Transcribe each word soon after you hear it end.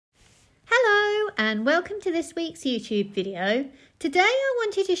and welcome to this week's YouTube video. Today I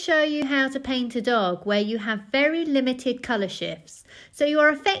wanted to show you how to paint a dog where you have very limited colour shifts, so you are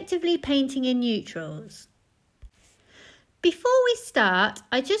effectively painting in neutrals. Before we start,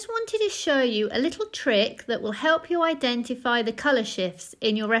 I just wanted to show you a little trick that will help you identify the colour shifts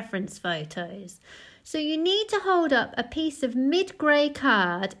in your reference photos. So you need to hold up a piece of mid-grey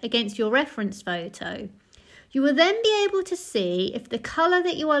card against your reference photo. You will then be able to see if the colour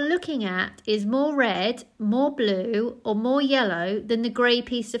that you are looking at is more red, more blue or more yellow than the grey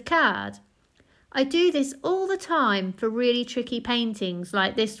piece of card. I do this all the time for really tricky paintings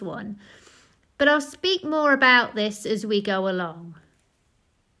like this one, but I'll speak more about this as we go along.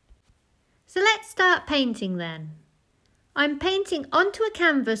 So let's start painting then. I'm painting onto a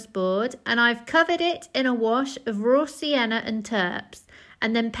canvas board and I've covered it in a wash of raw sienna and terps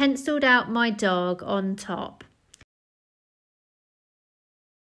and then penciled out my dog on top.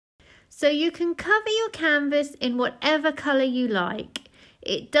 So you can cover your canvas in whatever colour you like.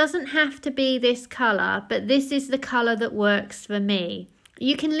 It doesn't have to be this colour, but this is the colour that works for me.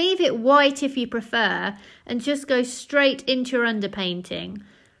 You can leave it white if you prefer and just go straight into your underpainting.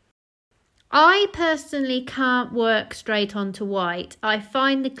 I personally can't work straight onto white. I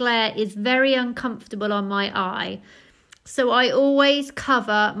find the glare is very uncomfortable on my eye. So I always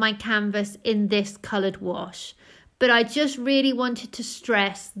cover my canvas in this coloured wash. But I just really wanted to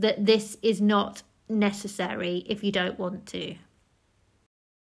stress that this is not necessary if you don't want to.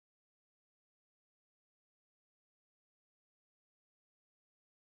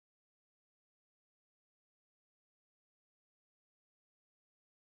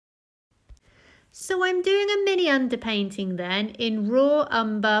 So I'm doing a mini underpainting then in raw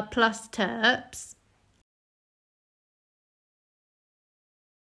umber plus terps.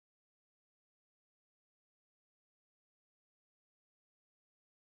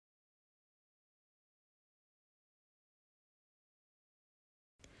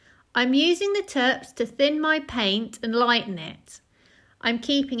 I'm using the terps to thin my paint and lighten it. I'm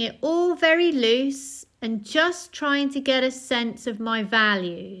keeping it all very loose and just trying to get a sense of my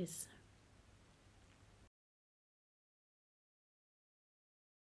values.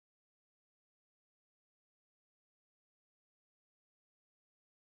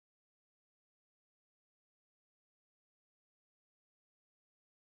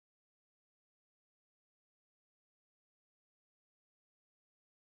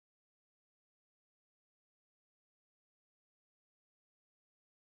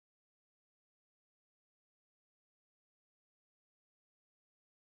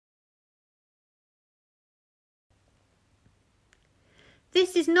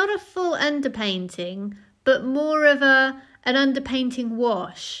 This is not a full underpainting, but more of an underpainting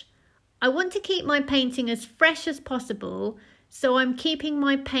wash. I want to keep my painting as fresh as possible, so I'm keeping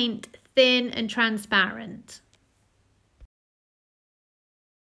my paint thin and transparent.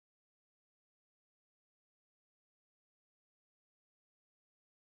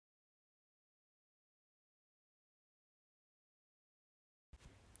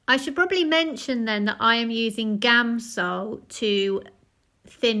 I should probably mention then that I am using gamsol to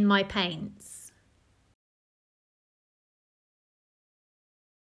thin my paints.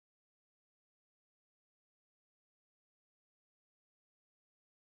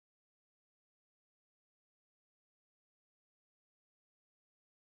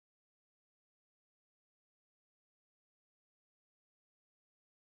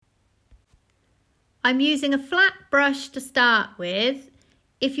 I'm using a flat brush to start with.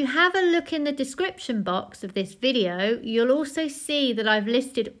 If you have a look in the description box of this video, you'll also see that I've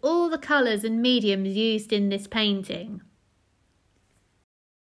listed all the colours and mediums used in this painting.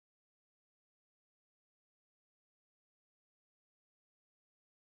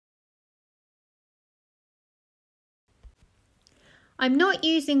 I'm not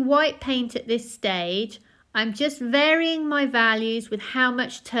using white paint at this stage. I'm just varying my values with how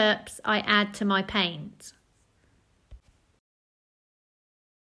much terps I add to my paint.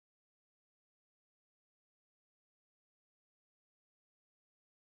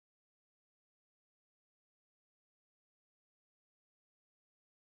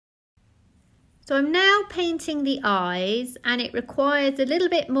 So I'm now painting the eyes and it requires a little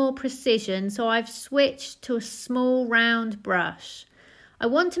bit more precision, so I've switched to a small round brush. I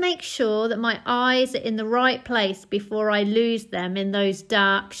want to make sure that my eyes are in the right place before I lose them in those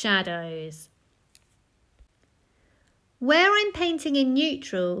dark shadows. Where I'm painting in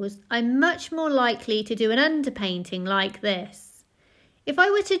neutrals, I'm much more likely to do an underpainting like this. If I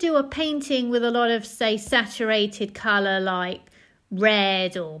were to do a painting with a lot of, say, saturated colour like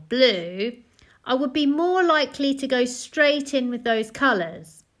red or blue, I would be more likely to go straight in with those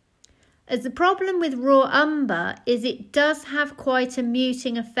colours. as the problem with raw umber is it does have quite a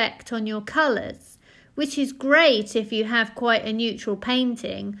muting effect on your colours, which is great if you have quite a neutral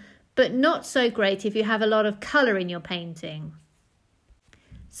painting, but not so great if you have a lot of colour in your painting.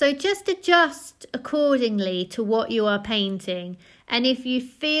 So just adjust accordingly to what you are painting, and if you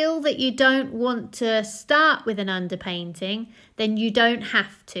feel that you don't want to start with an underpainting, then you don't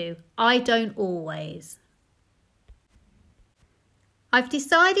have to. I don't always. I've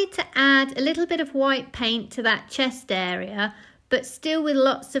decided to add a little bit of white paint to that chest area, but still with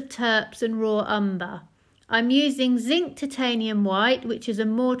lots of terps and raw umber. I'm using zinc titanium white, which is a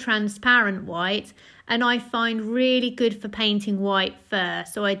more transparent white, and I find really good for painting white fur,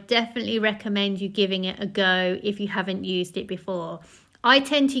 so I definitely recommend you giving it a go if you haven't used it before. I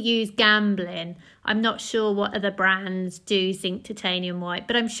tend to use Gamblin. I'm not sure what other brands do zinc titanium white,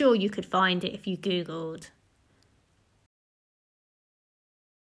 but I'm sure you could find it if you Googled.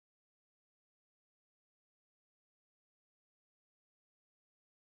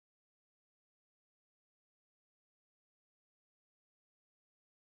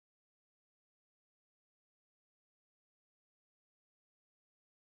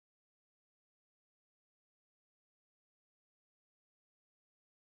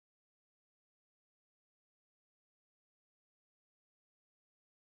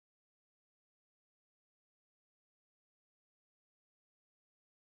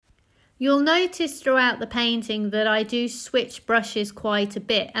 You'll notice throughout the painting that I do switch brushes quite a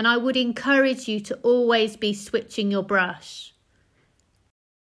bit, and I would encourage you to always be switching your brush.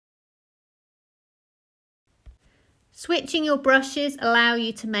 Switching your brushes allow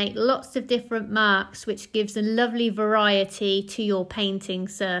you to make lots of different marks, which gives a lovely variety to your painting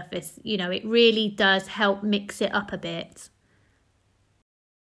surface. You know, it really does help mix it up a bit.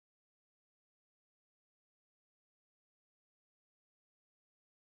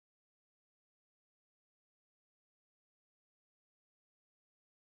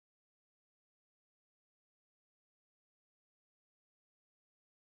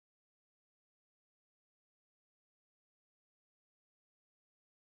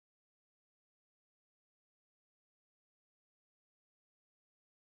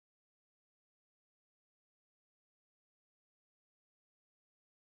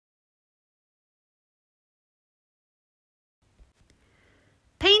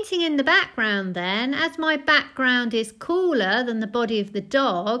 Painting in the background then, as my background is cooler than the body of the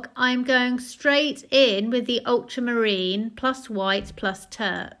dog, I'm going straight in with the ultramarine plus white plus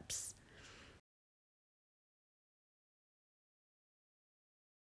terps.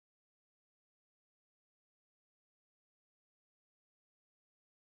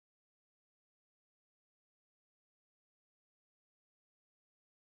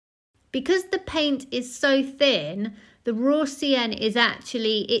 Because the paint is so thin, the raw cyan is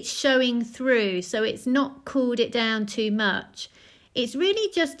actually, it's showing through, so it's not cooled it down too much. It's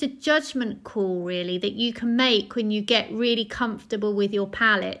really just a judgment call really that you can make when you get really comfortable with your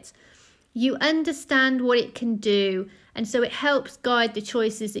palette. You understand what it can do, and so it helps guide the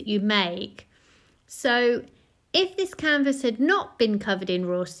choices that you make. So if this canvas had not been covered in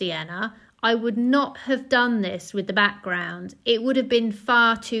raw sienna, I would not have done this with the background. It would have been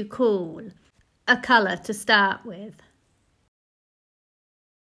far too cool a colour to start with.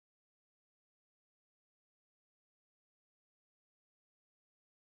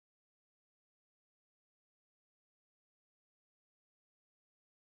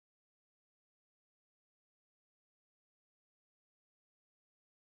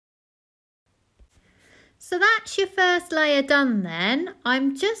 So that's your first layer done then.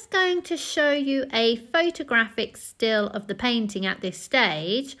 I'm just going to show you a photographic still of the painting at this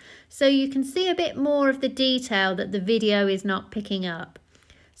stage so you can see a bit more of the detail that the video is not picking up.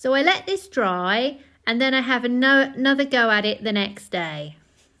 So I let this dry and then I have another go at it the next day.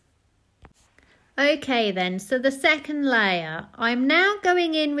 Okay then, so the second layer, I'm now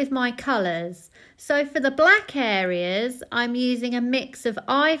going in with my colours. So for the black areas, I'm using a mix of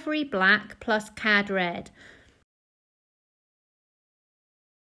ivory black plus cad red.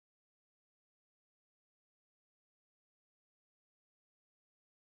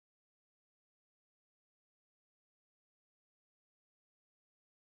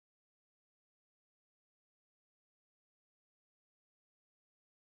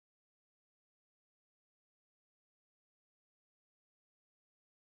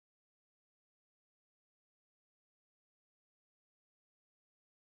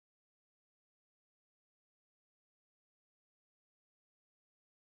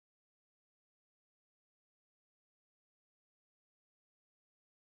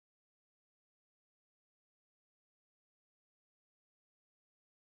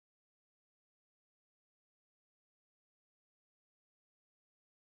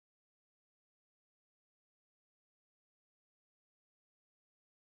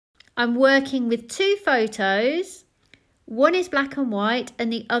 I'm working with two photos. One is black and white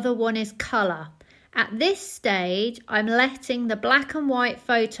and the other one is colour. At this stage, I'm letting the black and white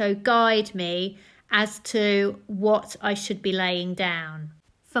photo guide me as to what I should be laying down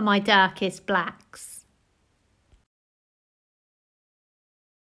for my darkest blacks.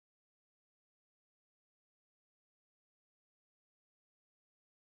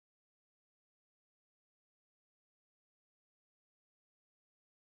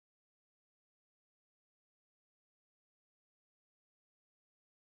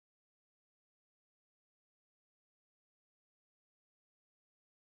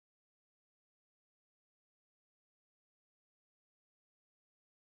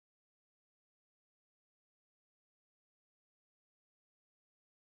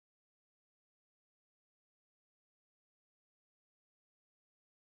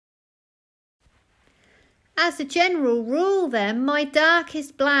 As a general rule then, my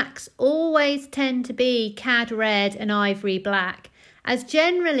darkest blacks always tend to be cad red and ivory black, as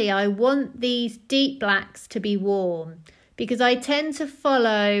generally I want these deep blacks to be warm, because I tend to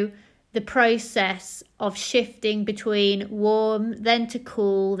follow the process of shifting between warm, then to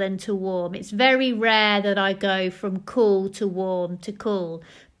cool, then to warm. It's very rare that I go from cool to warm to cool,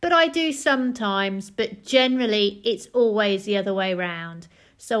 but I do sometimes, but generally it's always the other way round.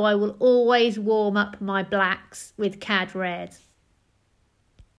 So I will always warm up my blacks with cad red.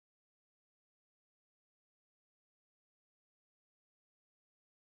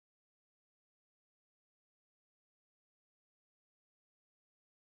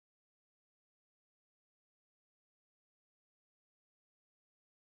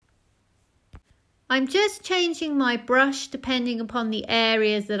 I'm just changing my brush depending upon the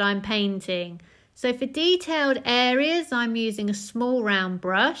areas that I'm painting. So for detailed areas, I'm using a small round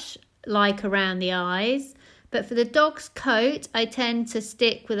brush, like around the eyes. But for the dog's coat, I tend to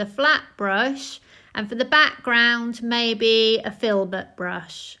stick with a flat brush. And for the background, maybe a filbert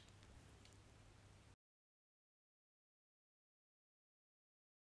brush.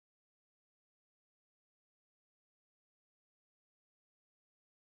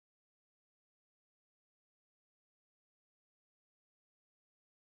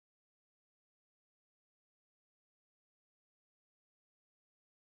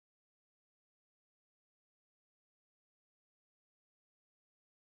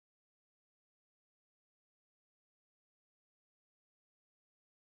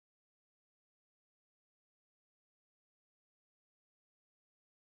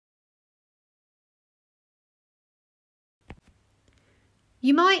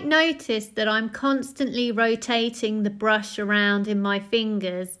 You might notice that I'm constantly rotating the brush around in my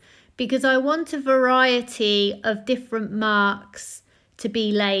fingers because I want a variety of different marks to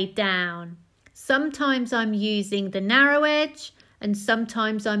be laid down. Sometimes I'm using the narrow edge and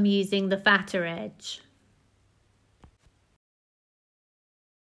sometimes I'm using the fatter edge.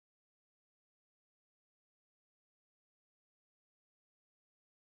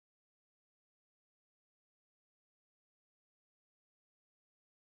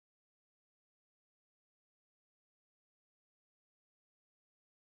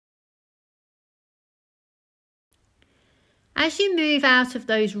 As you move out of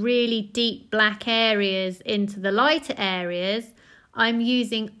those really deep black areas into the lighter areas, I'm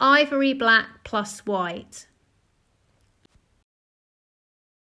using ivory black plus white.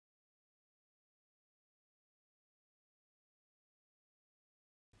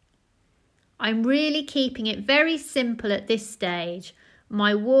 I'm really keeping it very simple at this stage,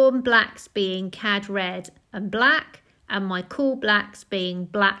 my warm blacks being cad red and black, and my cool blacks being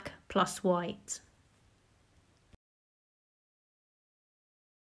black plus white.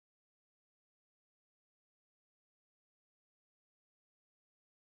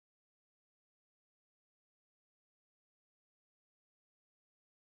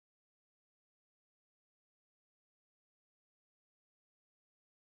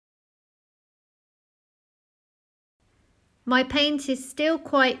 My paint is still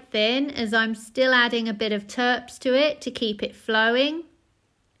quite thin as I'm still adding a bit of terps to it to keep it flowing.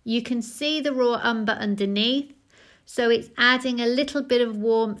 You can see the raw umber underneath, so it's adding a little bit of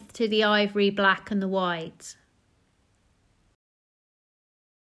warmth to the ivory black and the white.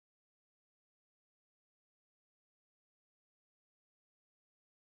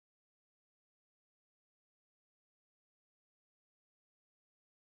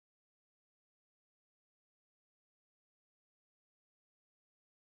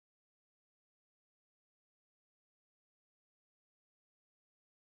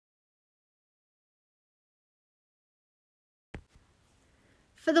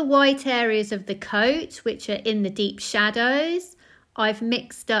 For the white areas of the coat, which are in the deep shadows, I've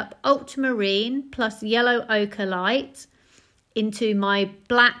mixed up ultramarine plus yellow ochre light into my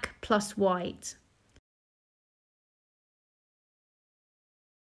black plus white.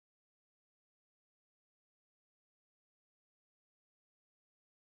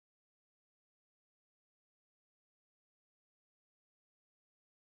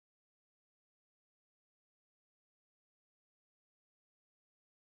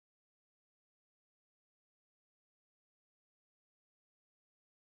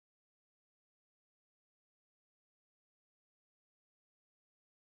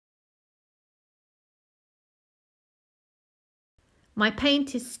 My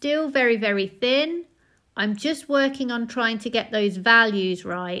paint is still very, very thin. I'm just working on trying to get those values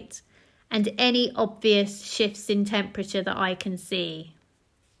right and any obvious shifts in temperature that I can see.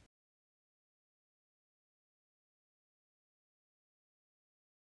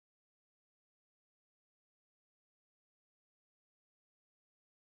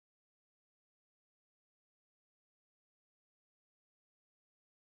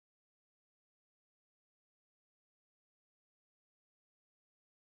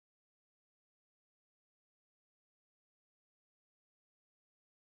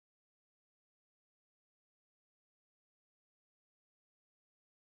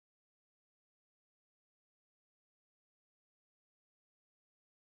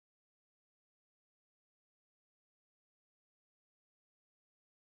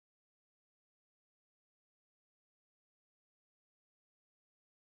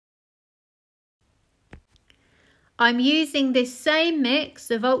 I'm using this same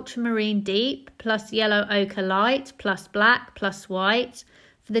mix of ultramarine deep plus yellow ochre light plus black plus white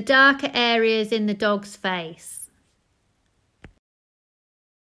for the darker areas in the dog's face.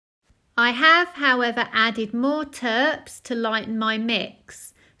 I have, however, added more terps to lighten my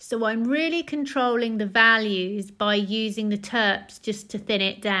mix, so I'm really controlling the values by using the terps just to thin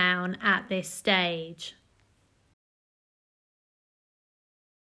it down at this stage.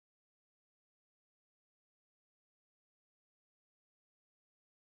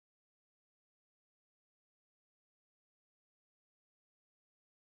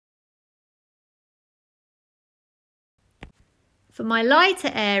 For my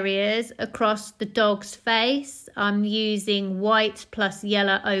lighter areas across the dog's face, I'm using white plus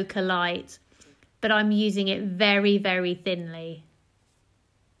yellow ochre light, but I'm using it very, very thinly.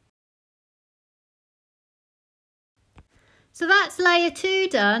 So that's layer 2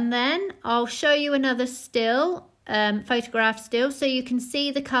 done then. I'll show you another photograph still, so you can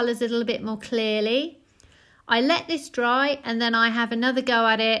see the colours a little bit more clearly. I let this dry and then I have another go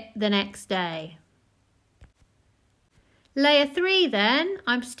at it the next day. Layer 3 then,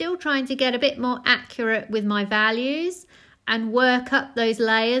 I'm still trying to get a bit more accurate with my values and work up those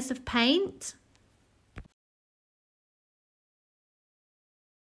layers of paint.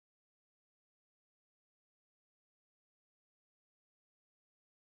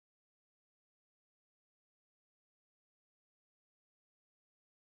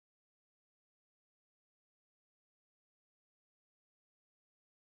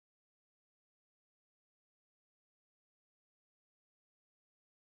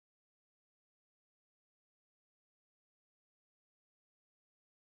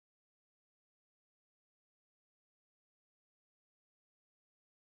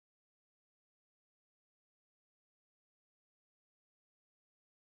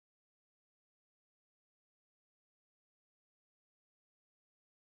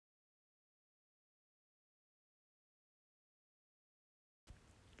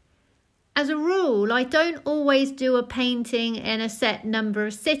 As a rule, I don't always do a painting in a set number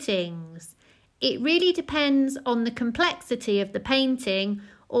of sittings. It really depends on the complexity of the painting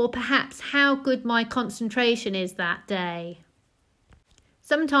or perhaps how good my concentration is that day.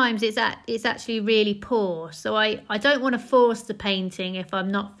 Sometimes it's actually really poor, so I don't want to force the painting if I'm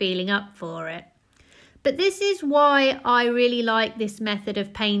not feeling up for it. But this is why I really like this method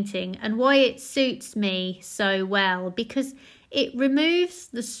of painting and why it suits me so well, because it removes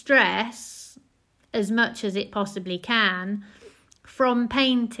the stress, as much as it possibly can, from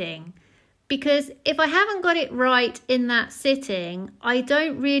painting. Because if I haven't got it right in that sitting, I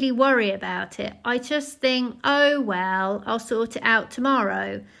don't really worry about it. I just think, oh well, I'll sort it out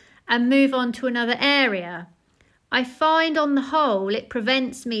tomorrow and move on to another area. I find on the whole it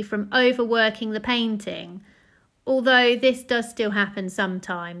prevents me from overworking the painting, although this does still happen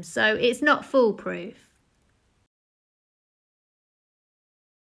sometimes, so it's not foolproof.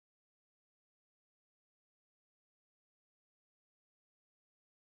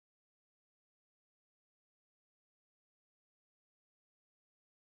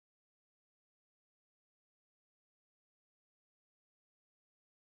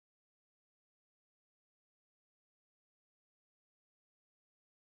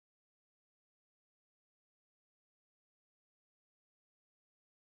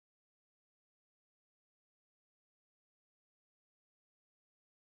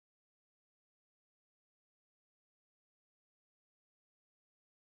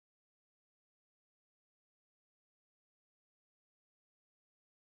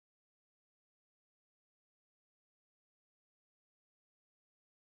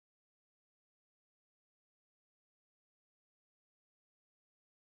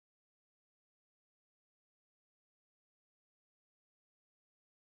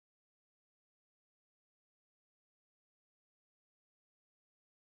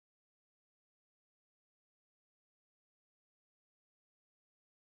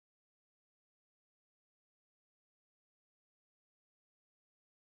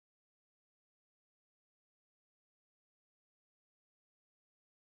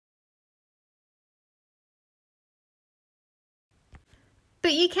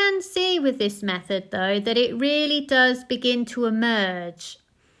 But you can see with this method though that it really does begin to emerge.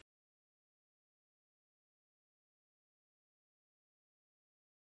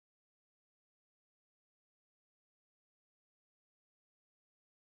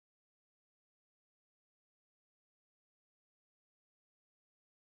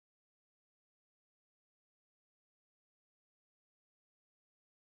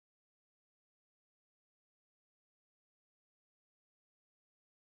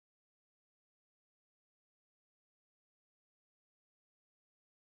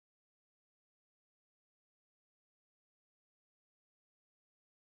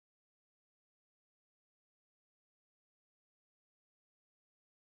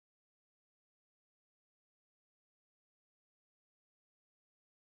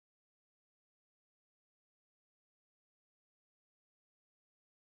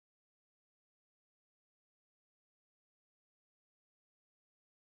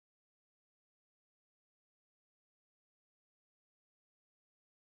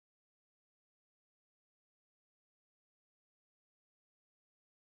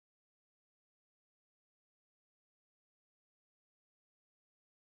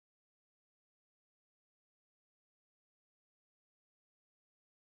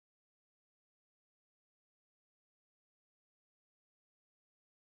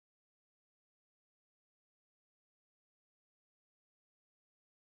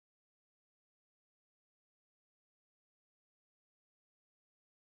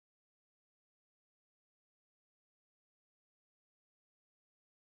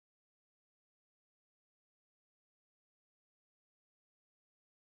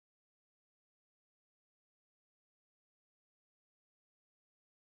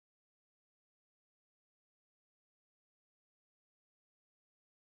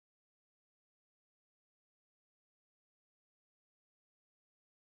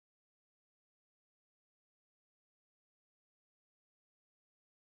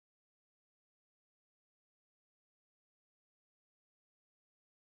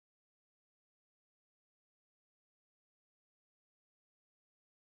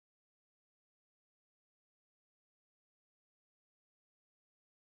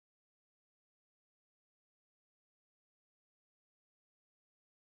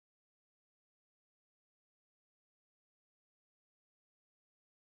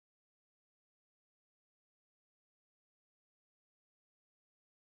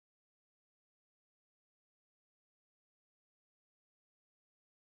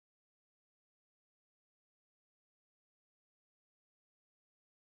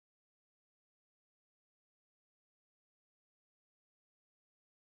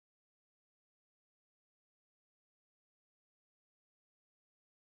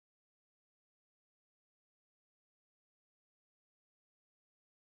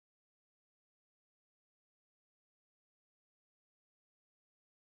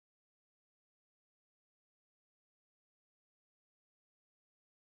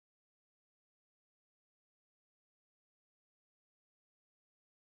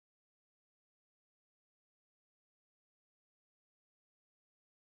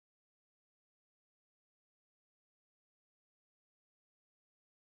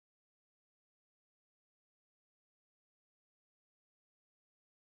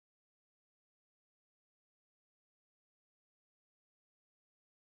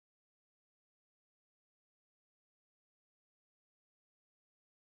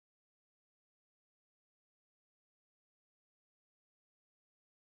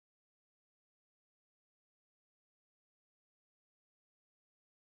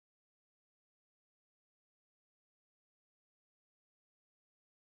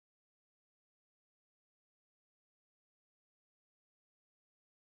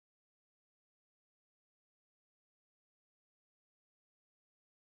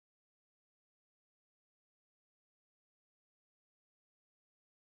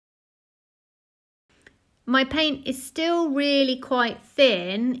 My paint is still really quite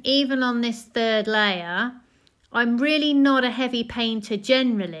thin, even on this third layer. I'm really not a heavy painter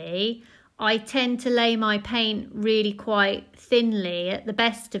generally. I tend to lay my paint really quite thinly at the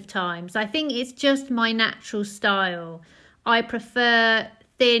best of times. I think it's just my natural style. I prefer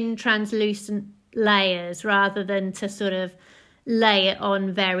thin, translucent layers rather than to sort of lay it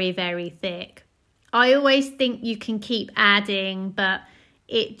on very, very thick. I always think you can keep adding, but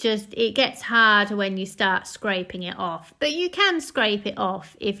it gets harder when you start scraping it off. But you can scrape it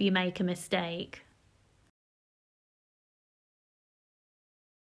off if you make a mistake.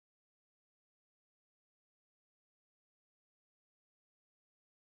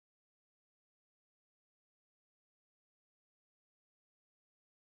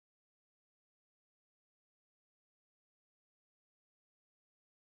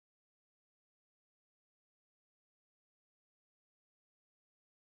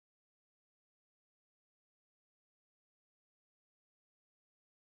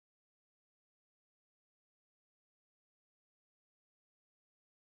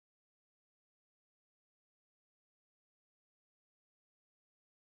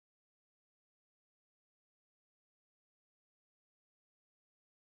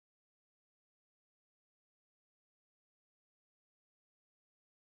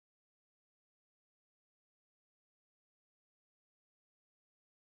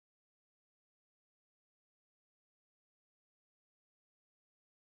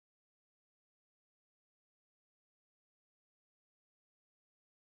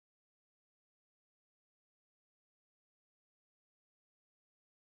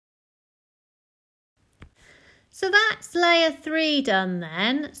 So that's layer 3 done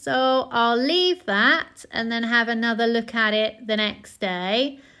then. So I'll leave that and then have another look at it the next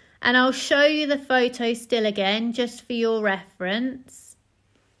day. And I'll show you the photo still again, just for your reference.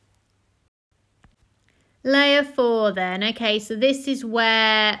 Layer 4 then. Okay, so this is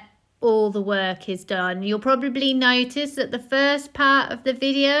where all the work is done. You'll probably notice that the first part of the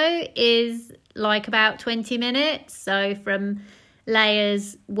video is like about 20 minutes. So from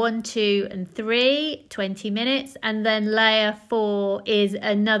layers 1, 2 and 3, 20 minutes, and then layer 4 is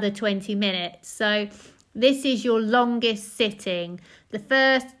another 20 minutes. So this is your longest sitting. The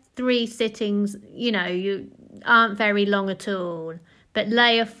first 3 sittings, you aren't very long at all, but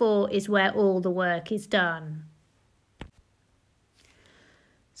layer 4 is where all the work is done.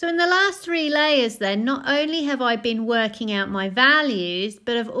 So in the last 3 layers then, not only have I been working out my values,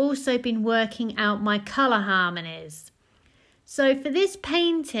 but I've also been working out my colour harmonies. So for this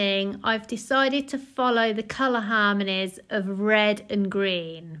painting, I've decided to follow the colour harmonies of red and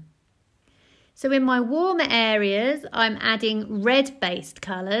green. So in my warmer areas, I'm adding red-based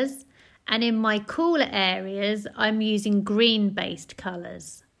colours, and in my cooler areas, I'm using green-based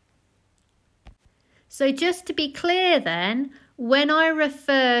colours. So just to be clear then, when I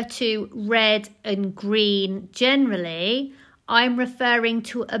refer to red and green generally, I'm referring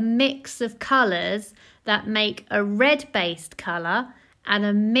to a mix of colours that make a red-based colour and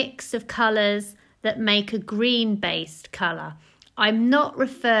a mix of colours that make a green-based colour. I'm not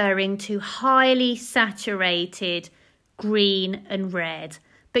referring to highly saturated green and red,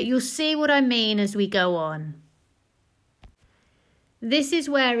 but you'll see what I mean as we go on. This is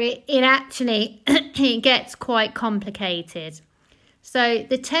where it actually it gets quite complicated. So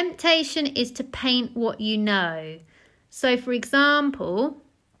the temptation is to paint what you know. So for example,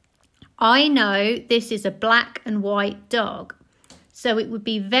 I know this is a black and white dog, so it would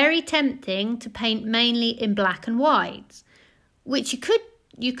be very tempting to paint mainly in black and white, which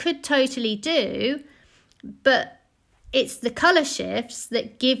you could totally do, but it's the colour shifts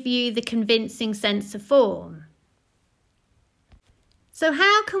that give you the convincing sense of form. So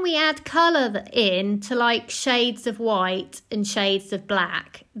how can we add colour in to like shades of white and shades of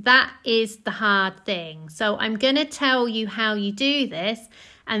black? That is the hard thing. So I'm going to tell you how you do this,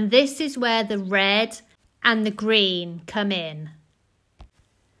 and this is where the red and the green come in.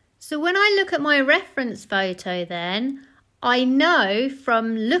 So when I look at my reference photo then, I know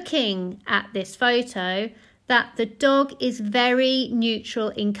from looking at this photo that the dog is very neutral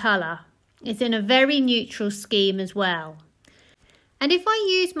in colour. It's in a very neutral scheme as well. And if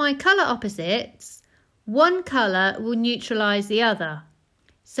I use my colour opposites, one colour will neutralise the other.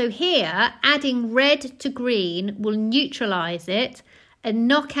 So here, adding red to green will neutralise it and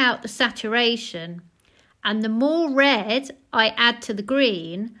knock out the saturation. And the more red I add to the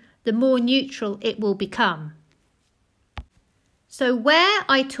green, the more neutral it will become. So where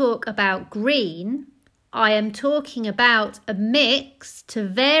I talk about green, I am talking about a mix to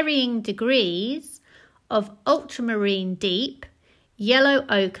varying degrees of ultramarine deep, yellow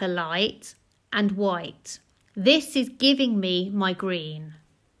ochre light and white. This is giving me my green.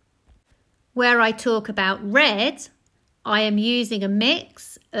 Where I talk about red, I am using a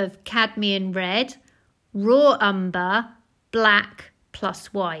mix of cadmium red, raw umber, black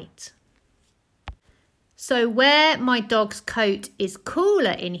plus white. So where my dog's coat is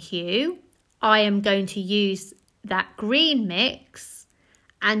cooler in hue, I am going to use that green mix,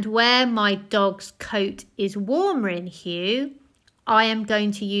 and where my dog's coat is warmer in hue, I am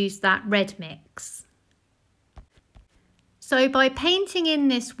going to use that red mix. So by painting in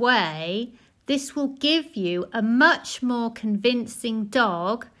this way, this will give you a much more convincing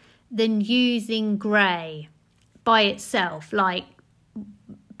dog than using grey by itself. Like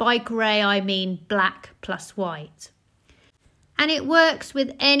by grey I mean black plus white. And it works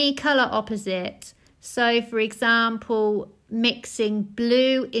with any colour opposite. So for example, mixing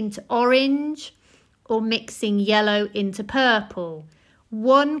blue into orange or mixing yellow into purple.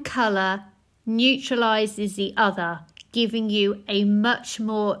 One colour neutralises the other, giving you a much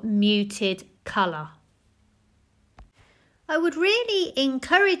more muted colour. I would really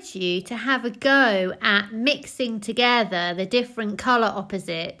encourage you to have a go at mixing together the different colour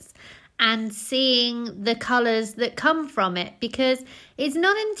opposites and seeing the colours that come from it, because it's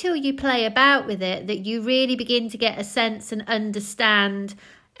not until you play about with it that you really begin to get a sense and understand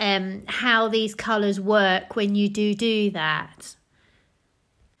how these colours work when you do that.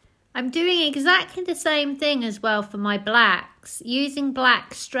 I'm doing exactly the same thing as well for my blacks. Using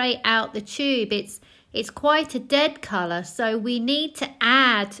black straight out the tube, it's quite a dead colour, so we need to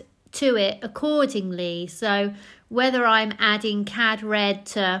add to it accordingly. So whether I'm adding cad red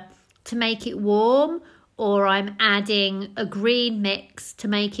to make it warm, or I'm adding a green mix to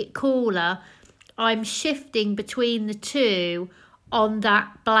make it cooler, I'm shifting between the two on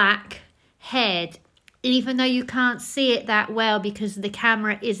that black head, even though you can't see it that well because the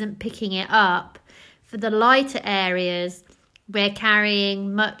camera isn't picking it up. For the lighter areas, we're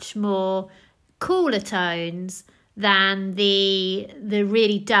carrying much more cooler tones than the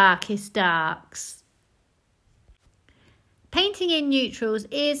really darkest darks. Painting in neutrals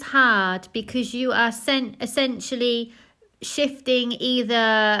is hard because you are essentially shifting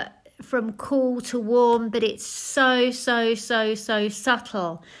either from cool to warm, but it's so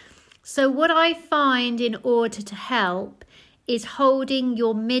subtle. So what I find in order to help is holding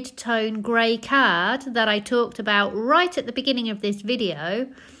your mid-tone grey card that I talked about right at the beginning of this video.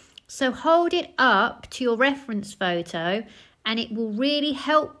 So hold it up to your reference photo and it will really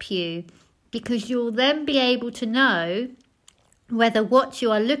help you, because you'll then be able to know whether what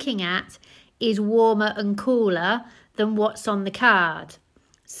you are looking at is warmer and cooler than what's on the card.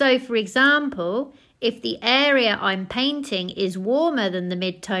 So for example, if the area I'm painting is warmer than the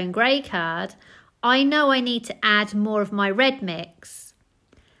mid-tone grey card, I know I need to add more of my red mix.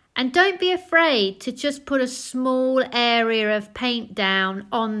 And don't be afraid to just put a small area of paint down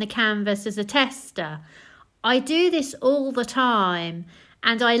on the canvas as a tester. I do this all the time,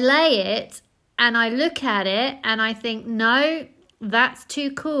 and I lay it and I look at it and I think, no, that's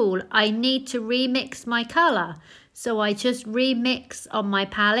too cool. I need to remix my colour. So I just remix on my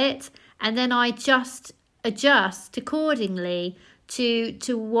palette and then I just adjust accordingly to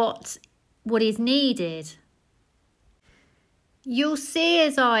what is needed. You'll see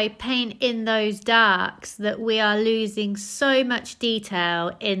as I paint in those darks that we are losing so much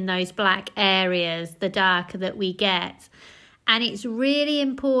detail in those black areas the darker that we get. And it's really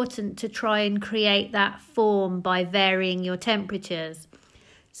important to try and create that form by varying your temperatures.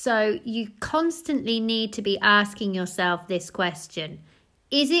 So you constantly need to be asking yourself this question: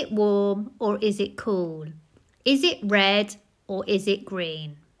 is it warm or is it cool? Is it red or is it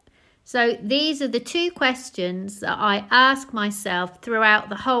green? So these are the two questions that I ask myself throughout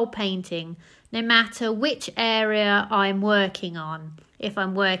the whole painting, no matter which area I'm working on. If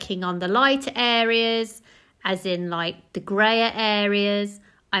I'm working on the lighter areas, as in like the grayer areas,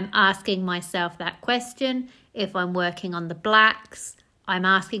 I'm asking myself that question. If I'm working on the blacks, I'm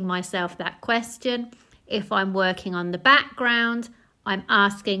asking myself that question. If I'm working on the background, I'm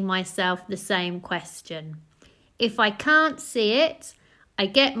asking myself the same question. If I can't see it, I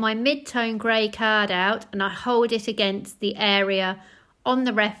get my mid-tone grey card out and I hold it against the area on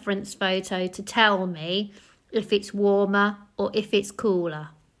the reference photo to tell me if it's warmer or if it's cooler.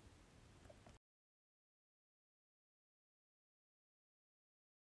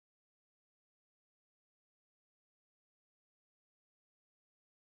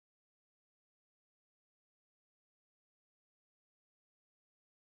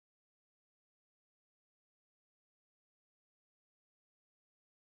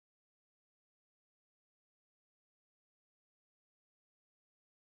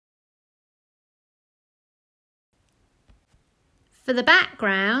 For the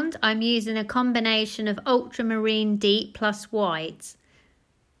background, I'm using a combination of ultramarine deep plus white.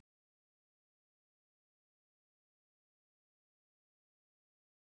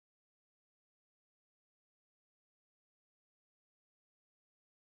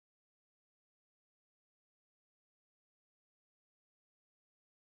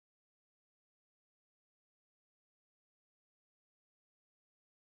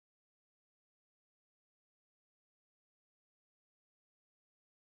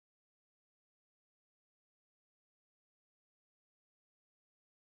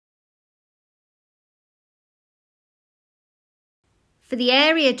 For the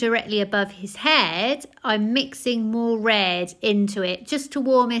area directly above his head, I'm mixing more red into it just to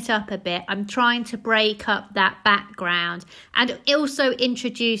warm it up a bit. I'm trying to break up that background and also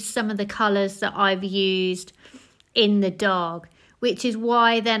introduce some of the colours that I've used in the dog, which is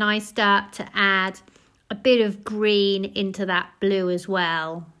why then I start to add a bit of green into that blue as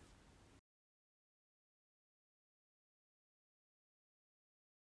well.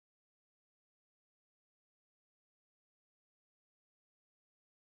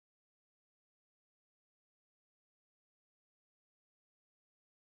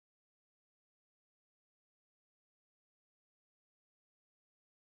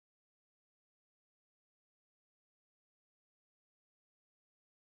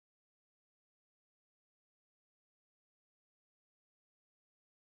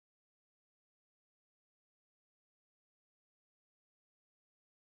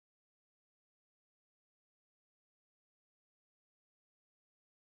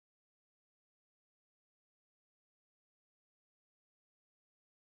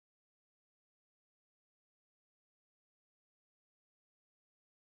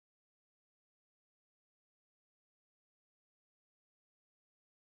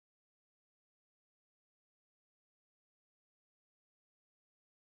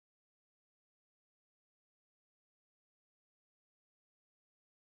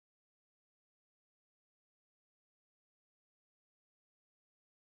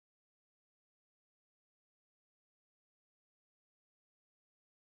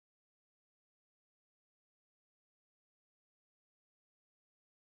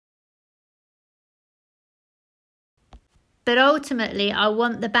 But ultimately I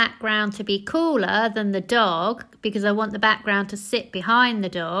want the background to be cooler than the dog because I want the background to sit behind the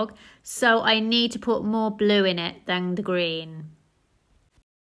dog, so I need to put more blue in it than the green.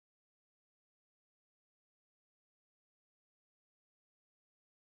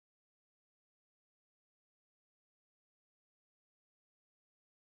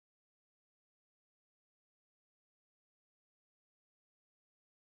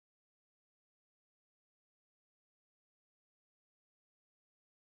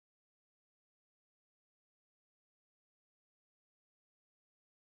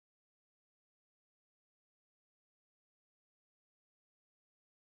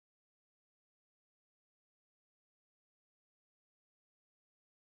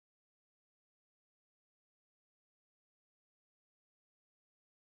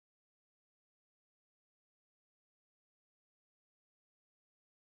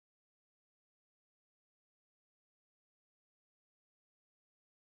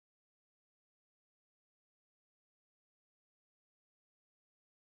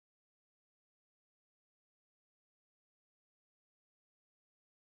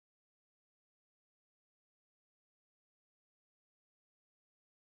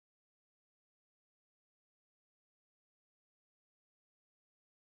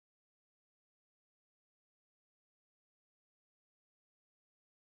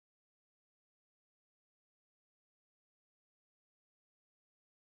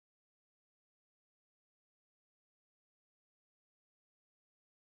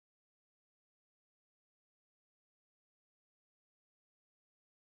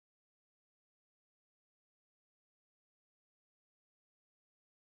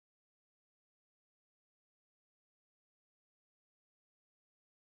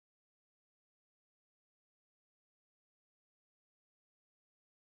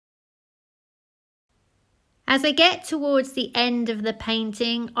 As I get towards the end of the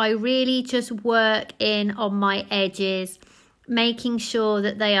painting, I really just work in on my edges, making sure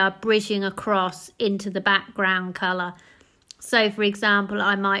that they are bridging across into the background colour. So for example,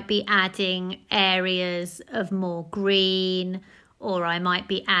 I might be adding areas of more green, or I might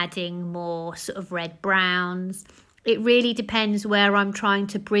be adding more sort of red browns. It really depends where I'm trying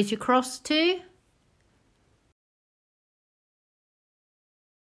to bridge across to.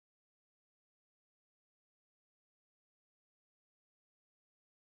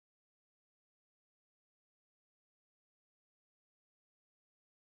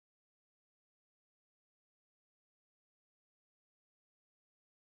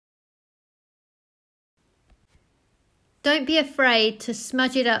 Don't be afraid to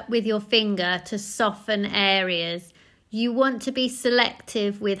smudge it up with your finger to soften areas. You want to be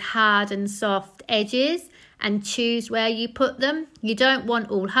selective with hard and soft edges and choose where you put them. You don't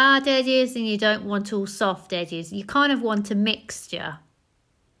want all hard edges and you don't want all soft edges. You kind of want a mixture.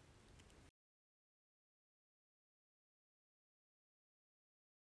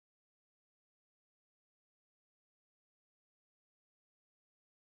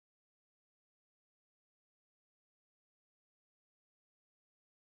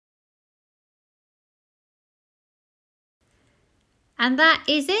 And that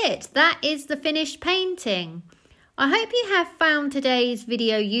is it. That is the finished painting. I hope you have found today's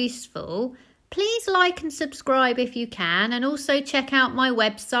video useful. Please like and subscribe if you can, and also check out my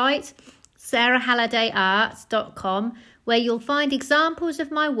website, sarahhallidayarts.com, where you'll find examples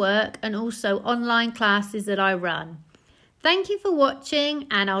of my work and also online classes that I run. Thank you for watching,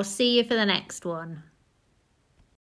 and I'll see you for the next one.